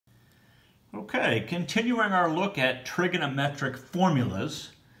Okay, continuing our look at trigonometric formulas.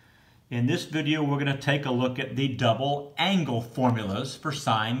 In this video, we're going to take a look at the double angle formulas for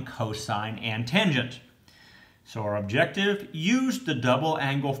sine, cosine, and tangent. So our objective, use the double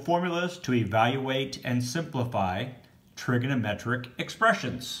angle formulas to evaluate and simplify trigonometric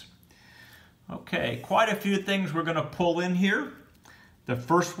expressions. Okay, quite a few things we're going to pull in here. The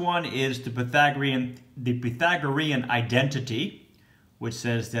first one is the Pythagorean identity, which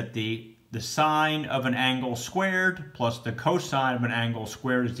says that the sine of an angle squared plus the cosine of an angle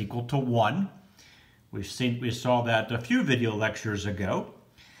squared is equal to 1. We saw that a few video lectures ago.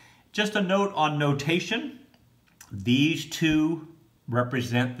 Just a note on notation. These two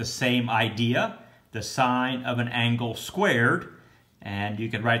represent the same idea, the sine of an angle squared, and you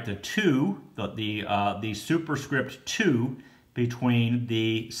can write the 2, the superscript 2, between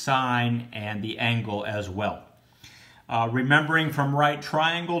the sine and the angle as well. Remembering from right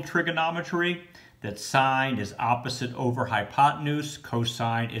triangle trigonometry that sine is opposite over hypotenuse,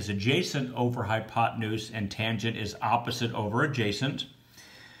 cosine is adjacent over hypotenuse, and tangent is opposite over adjacent.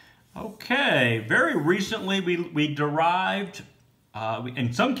 Okay, very recently we derived,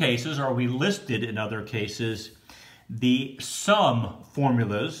 in some cases, or we listed in other cases, the sum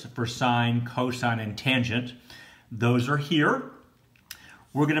formulas for sine, cosine, and tangent. Those are here.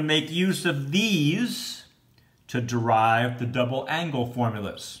 We're going to make use of these to derive the double angle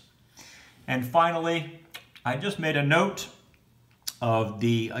formulas. And finally, I just made a note of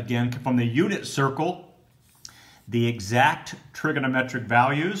again, from the unit circle, the exact trigonometric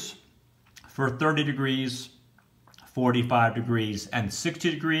values for 30 degrees, 45 degrees, and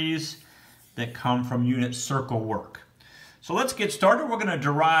 60 degrees that come from unit circle work. So let's get started. We're going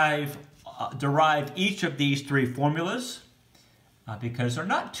to derive each of these three formulas because they're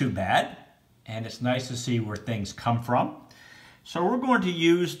not too bad. And it's nice to see where things come from. So we're going to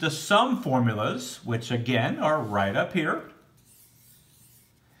use the sum formulas, which again are right up here.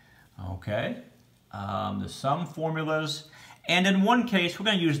 Okay, the sum formulas. And in one case, we're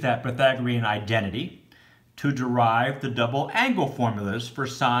going to use that Pythagorean identity to derive the double angle formulas for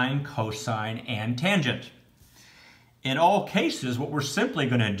sine, cosine, and tangent. In all cases, what we're simply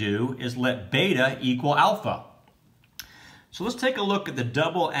going to do is let beta equal alpha. So let's take a look at the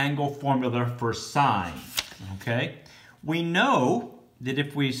double angle formula for sine, okay? We know that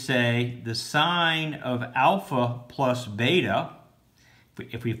if we say the sine of alpha plus beta,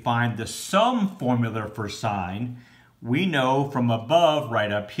 if we find the sum formula for sine, we know from above,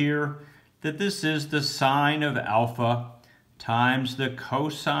 right up here, that this is the sine of alpha times the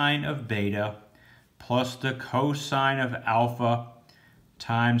cosine of beta plus the cosine of alpha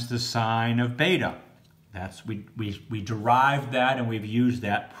times the sine of beta. We derived that and we've used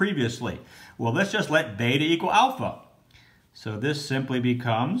that previously. Well, let's just let beta equal alpha. So this simply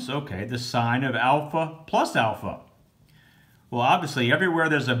becomes, okay, the sine of alpha plus alpha. Well, obviously, everywhere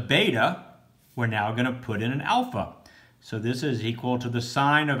there's a beta, we're now going to put in an alpha. So this is equal to the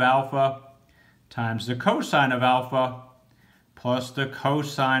sine of alpha times the cosine of alpha plus the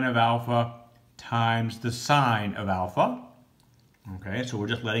cosine of alpha times the sine of alpha. Okay, so we're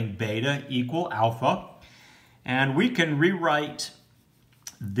just letting beta equal alpha. And we can rewrite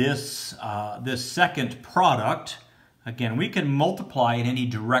this second product. Again, we can multiply in any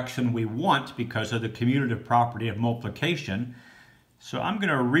direction we want because of the commutative property of multiplication. So I'm going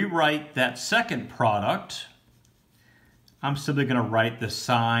to rewrite that second product. I'm simply going to write the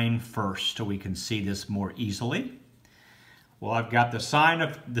sine first so we can see this more easily. Well, I've got the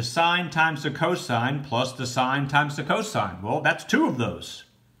sine times the cosine plus the sine times the cosine. Well, that's two of those.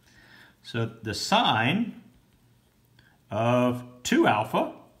 So the sine of 2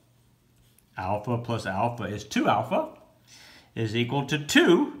 alpha, alpha plus alpha is 2 alpha, is equal to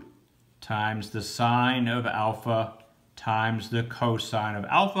 2 times the sine of alpha times the cosine of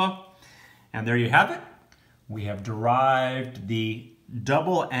alpha. And there you have it. We have derived the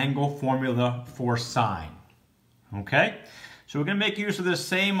double angle formula for sine. Okay? So we're going to make use of the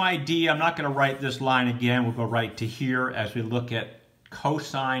same idea. I'm not going to write this line again. We'll go right to here as we look at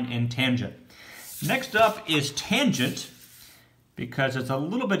cosine and tangent. Next up is tangent, because it's a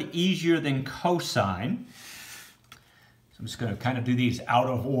little bit easier than cosine. So I'm just going to kind of do these out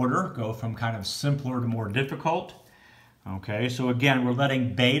of order, go from kind of simpler to more difficult. Okay, so again, we're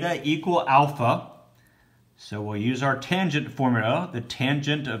letting beta equal alpha. So we'll use our tangent formula, the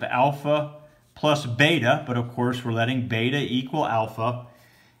tangent of alpha plus beta, but of course we're letting beta equal alpha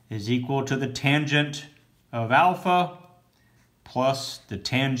is equal to the tangent of alpha plus the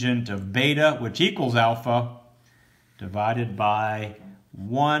tangent of beta, which equals alpha, divided by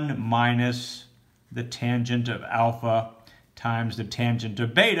 1 minus the tangent of alpha times the tangent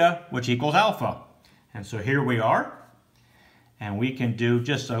of beta, which equals alpha. And so here we are. And we can do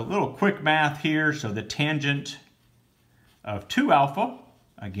just a little quick math here. So the tangent of 2 alpha,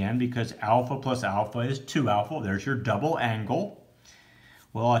 again, because alpha plus alpha is 2 alpha. There's your double angle.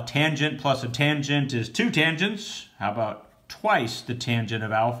 Well, a tangent plus a tangent is 2 tangents. How about twice the tangent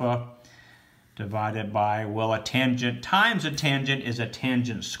of alpha divided by, well, a tangent times a tangent is a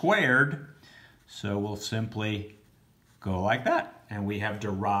tangent squared. So we'll simply go like that. And we have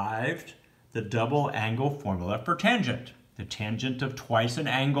derived the double angle formula for tangent. The tangent of twice an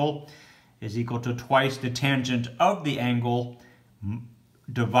angle is equal to twice the tangent of the angle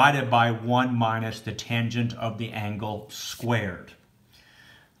divided by 1 minus the tangent of the angle squared.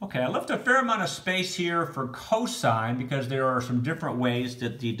 Okay, I left a fair amount of space here for cosine because there are some different ways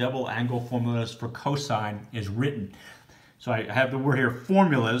that the double angle formulas for cosine is written. So I have the word here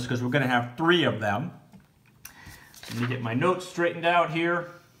formulas because we're going to have 3 of them. Let me get my notes straightened out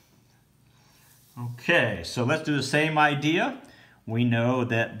here. Okay, so let's do the same idea. We know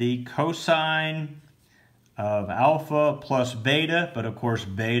that the cosine of alpha plus beta, but of course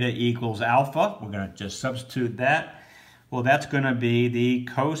beta equals alpha. We're going to just substitute that. Well, that's going to be the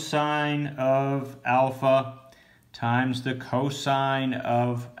cosine of alpha times the cosine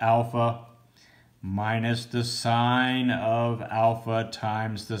of alpha minus the sine of alpha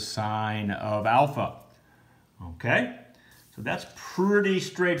times the sine of alpha. Okay, so that's pretty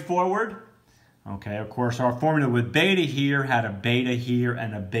straightforward. Okay, of course, our formula with beta here had a beta here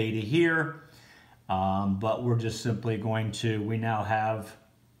and a beta here, but we're just simply going to, we now have,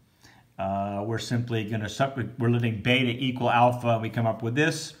 we're letting beta equal alpha, and we come up with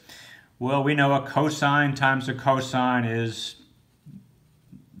this. Well, we know a cosine times a cosine is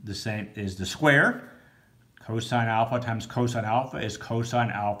the same, is the square. Cosine alpha times cosine alpha is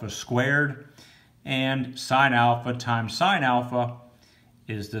cosine alpha squared, and sine alpha times sine alpha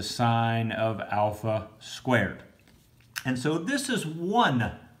is the sine of alpha squared. And so this is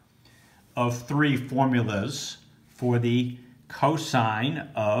one of 3 formulas for the cosine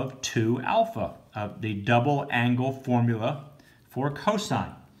of 2 alpha, the double angle formula for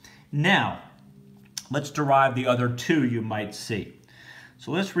cosine. Now, let's derive the other 2 you might see.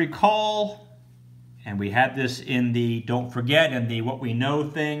 So let's recall, and we had this in the, don't forget, in the what we know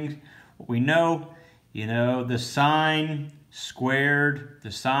thing. What we know, you know, the sine squared,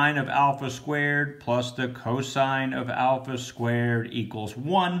 the sine of alpha squared plus the cosine of alpha squared equals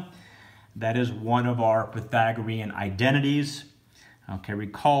 1. That is one of our Pythagorean identities. Okay,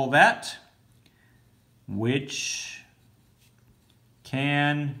 recall that, which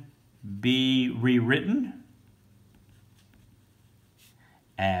can be rewritten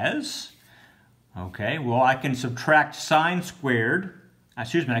as, okay, well, I can subtract sine squared, I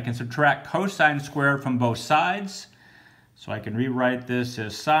can subtract cosine squared from both sides. So I can rewrite this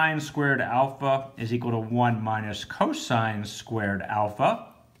as sine squared alpha is equal to 1 minus cosine squared alpha.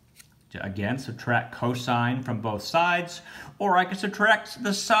 Again, subtract cosine from both sides, or I can subtract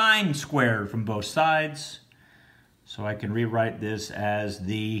the sine squared from both sides. So I can rewrite this as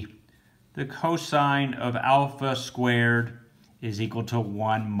the cosine of alpha squared is equal to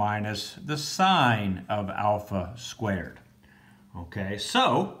 1 minus the sine of alpha squared. Okay,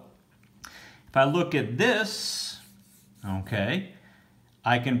 so if I look at this, okay,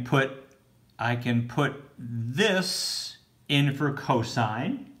 I can put this in for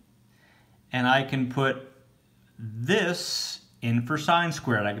cosine, and I can put this in for sine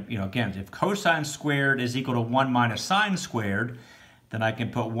squared. Again, if cosine squared is equal to 1 minus sine squared, then I can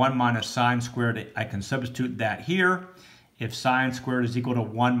put 1 minus sine squared, I can substitute that here. If sine squared is equal to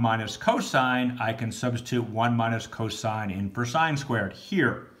 1 minus cosine, I can substitute 1 minus cosine in for sine squared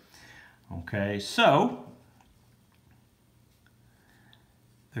here. Okay, so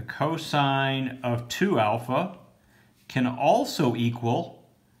the cosine of 2 alpha can also equal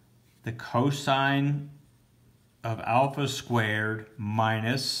the cosine of alpha squared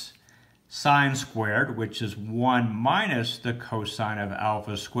minus sine squared, which is 1 minus the cosine of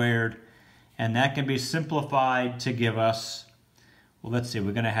alpha squared. And that can be simplified to give us, well, let's see,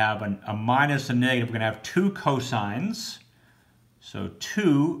 we're going to have a minus and negative. We're going to have 2 cosines. So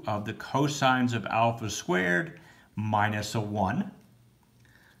 2 of the cosines of alpha squared minus a 1.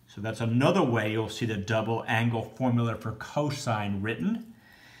 So that's another way you'll see the double angle formula for cosine written.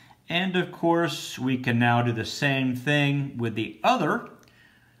 And of course, we can now do the same thing with the other.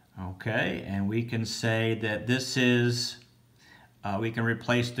 Okay, and we can say that this is, we can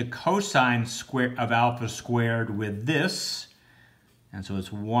replace the cosine square of alpha squared with this. And so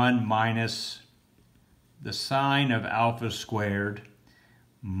it's 1 minus the sine of alpha squared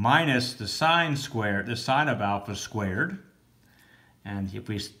minus the sine squared, the sine of alpha squared. And if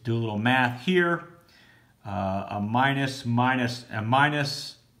we do a little math here, this one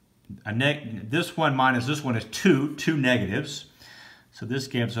minus this one is 2 negatives. So this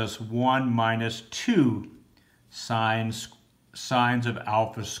gives us 1 minus 2 sines of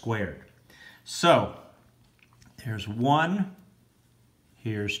alpha squared. So here's 1,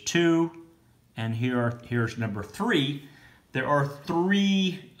 here's 2, and here's number 3. There are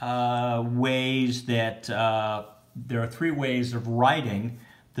three ways of writing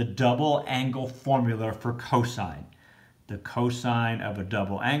the double angle formula for cosine. The cosine of a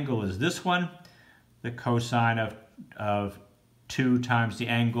double angle is this one. The cosine of 2 times the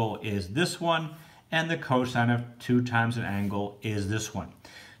angle is this one. And the cosine of 2 times an angle is this one.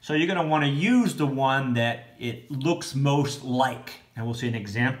 So you're going to want to use the one that it looks most like. And we'll see an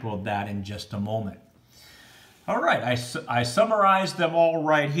example of that in just a moment. All right, I summarized them all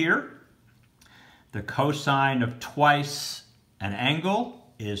right here. The cosine of twice an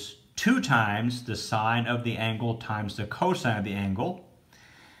angle is 2 times the sine of the angle times the cosine of the angle.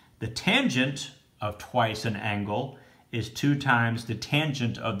 The tangent of twice an angle is 2 times the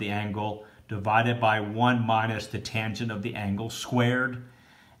tangent of the angle divided by 1 minus the tangent of the angle squared.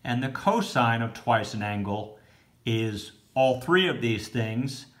 And the cosine of twice an angle is all three of these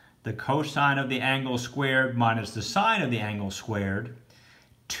things. The cosine of the angle squared minus the sine of the angle squared,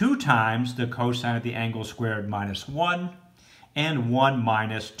 2 times the cosine of the angle squared minus 1, and 1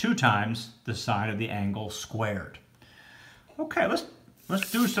 minus 2 times the sine of the angle squared. Okay, let's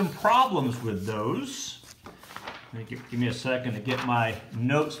do some problems with those. Give me a second to get my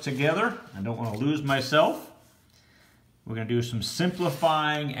notes together. I don't want to lose myself. We're going to do some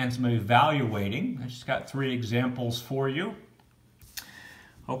simplifying and some evaluating. I just got 3 examples for you.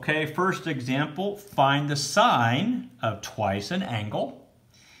 Okay, first example, find the sine of twice an angle.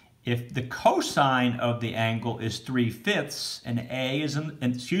 If the cosine of the angle is 3/5 and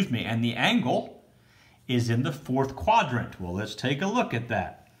and the angle is in the 4th quadrant. Well, let's take a look at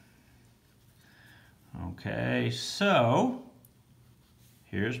that. Okay, so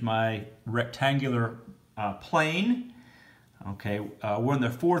here's my rectangular plane. Okay, we're in the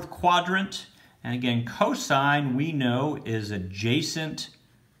 4th quadrant, and again, cosine we know is adjacent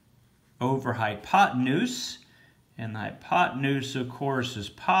over hypotenuse, and the hypotenuse, of course, is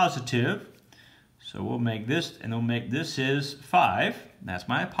positive. So we'll make this, and we'll make this is 5. That's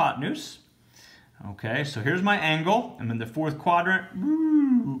my hypotenuse. Okay, so here's my angle. I'm in the 4th quadrant,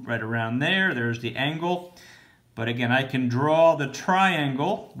 right around there. There's the angle. But again, I can draw the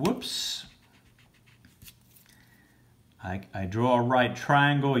triangle. Whoops. I draw a right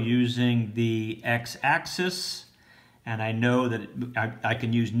triangle using the x-axis. And I know that I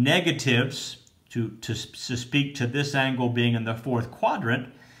can use negatives to speak to this angle being in the 4th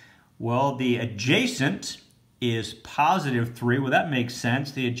quadrant. Well, the adjacent is positive 3. Well, that makes sense.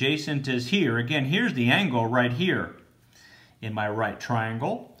 The adjacent is here. Again, here's the angle right here in my right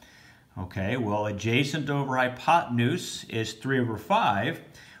triangle. Okay, well, adjacent over hypotenuse is 3/5.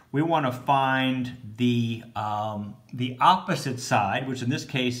 We want to find the opposite side, which in this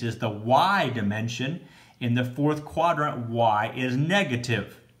case is the y dimension. In the 4th quadrant, y is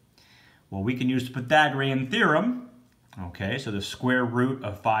negative. Well, we can use the Pythagorean theorem. Okay, so the square root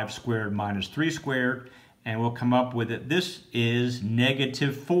of 5 squared minus 3 squared, and we'll come up with it. This is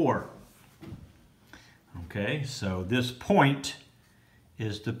 -4. Okay, so this point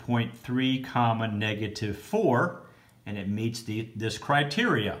is the point 3, -4, and it meets this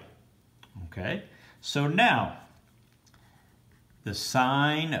criteria. Okay, so now, the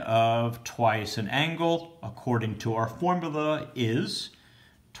sine of twice an angle, according to our formula, is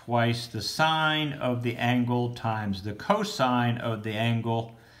twice the sine of the angle times the cosine of the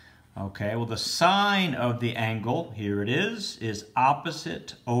angle. Okay, well, the sine of the angle, here it is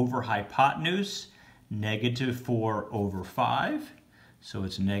opposite over hypotenuse, -4/5. So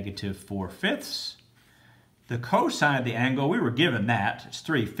it's -4/5. The cosine of the angle, we were given that. It's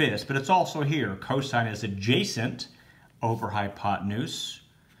 3/5, but it's also here. Cosine is adjacent over hypotenuse,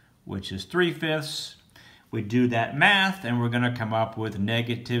 which is 3/5. We do that math, and we're going to come up with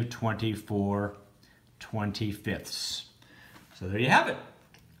 -24/25. So there you have it.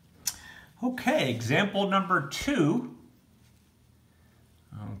 Okay, example number 2.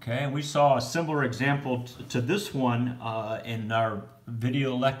 Okay, and we saw a similar example to this one in our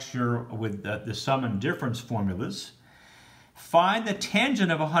video lecture with the sum and difference formulas. Find the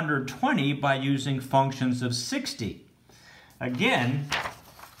tangent of 120 by using functions of 60. Again,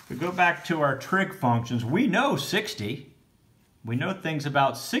 if we go back to our trig functions, we know 60. We know things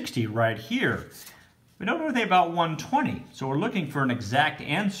about 60 right here. We don't know anything about 120, so we're looking for an exact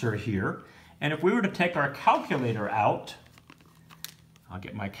answer here. And if we were to take our calculator out I'll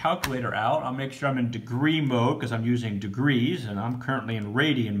get my calculator out. I'll make sure I'm in degree mode because I'm using degrees, and I'm currently in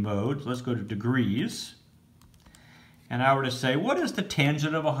radian mode. So let's go to degrees. And I were to say, what is the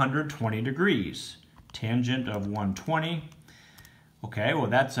tangent of 120 degrees? Tangent of 120. Okay, well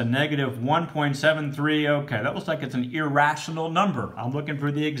that's a negative 1.73. Okay, that looks like it's an irrational number. I'm looking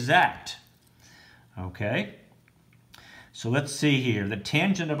for the exact. Okay, so let's see here. The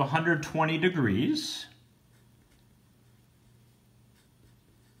tangent of 120 degrees.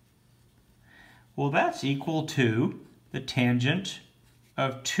 Well, that's equal to the tangent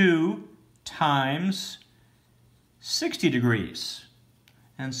of 2 times 60 degrees.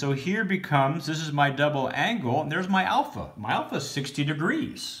 And so here becomes, this is my double angle, and there's my alpha. My alpha is 60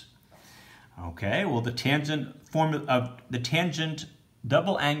 degrees. Okay, well the tangent formula of the tangent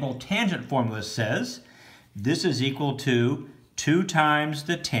double angle tangent formula says this is equal to 2 times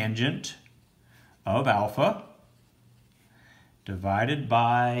the tangent of alpha divided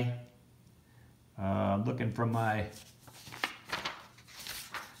by, looking for my,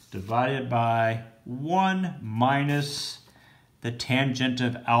 divided by 1 minus the tangent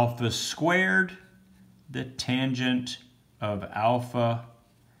of alpha squared, the tangent of alpha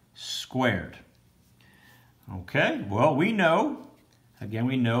squared. Okay, well we know, again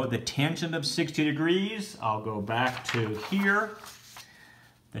we know the tangent of 60 degrees, I'll go back to here.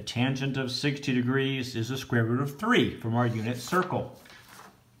 The tangent of 60 degrees is the square root of 3 from our unit circle.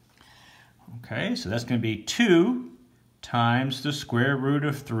 Okay, so that's going to be 2 times the square root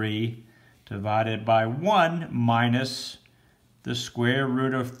of 3 divided by 1 minus the square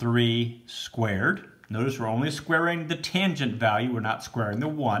root of 3 squared. Notice we're only squaring the tangent value, we're not squaring the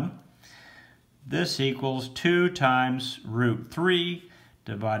 1. This equals 2 times root 3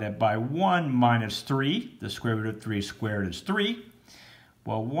 divided by 1 minus 3. The square root of 3 squared is 3.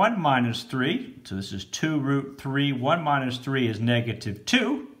 Well, 1 minus 3, so this is 2 root 3. 1 minus 3 is negative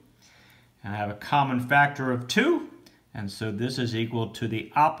 2. And I have a common factor of 2. And so this is equal to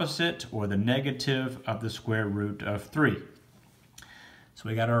the opposite, or the negative, of the square root of 3. So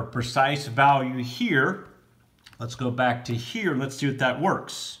we got our precise value here. Let's go back to here. Let's see what that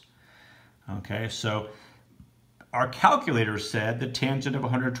works. Okay, so our calculator said the tangent of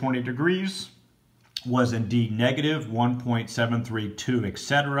 120 degrees was indeed negative 1.732,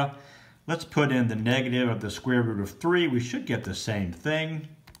 etc. Let's put in the negative of the square root of 3. We should get the same thing.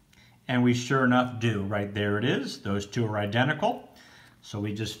 And we sure enough do. Right there it is. Those two are identical. So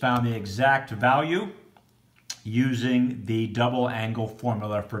we just found the exact value using the double angle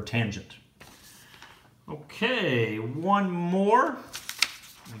formula for tangent. Okay, one more.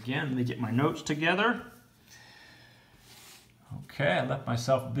 Again, let me get my notes together. Okay, I left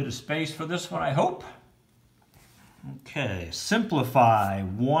myself a bit of space for this one, I hope. Okay, simplify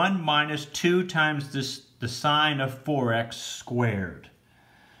 1 minus 2 times the sine of 4x squared.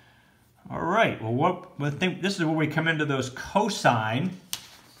 All right, well, this is where we come into those cosine.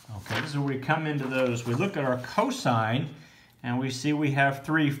 Okay, this is where we come into those. We look at our cosine, and we see we have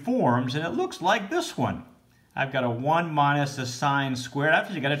 3 forms, and it looks like this one. I've got a 1 minus a sine squared. I've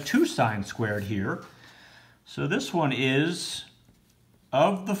actually got a 2 sine squared here. So this one is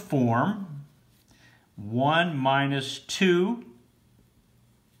of the form 1 minus 2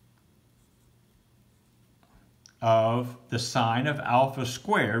 of the sine of alpha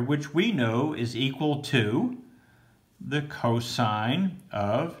squared, which we know is equal to the cosine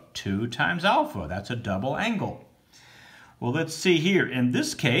of 2 times alpha. That's a double angle. Well, let's see here. In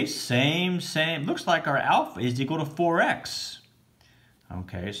this case, same. Looks like our alpha is equal to 4x.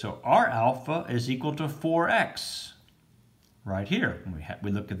 Okay, so our alpha is equal to 4x. Right here. We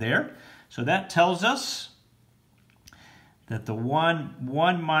look at there. So that tells us that the 1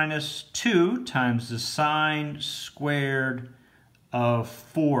 minus 2 times the sine squared of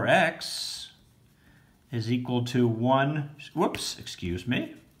 4x is equal to 1,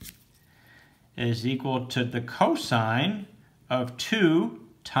 is equal to the cosine of 2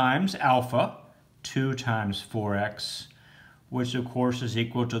 times alpha, 2 times 4x, which of course is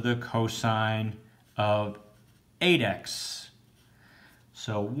equal to the cosine of 8x.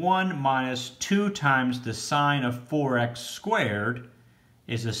 So 1 minus 2 times the sine of 4x squared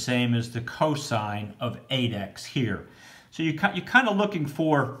is the same as the cosine of 8x here. So you're kind of looking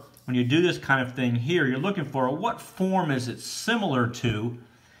for, when you do this kind of thing here, you're looking for what form is it similar to.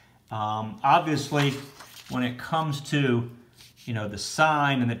 Obviously, when it comes to, the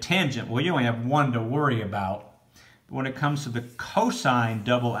sine and the tangent, well, you only have one to worry about. But when it comes to the cosine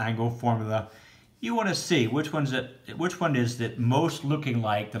double angle formula, you want to see which one is it most looking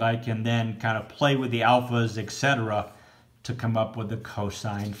like that I can then kind of play with the alphas, etc., to come up with the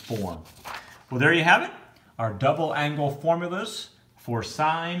cosine form. Well, there you have it. Our double angle formulas for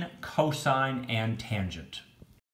sine, cosine, and tangent.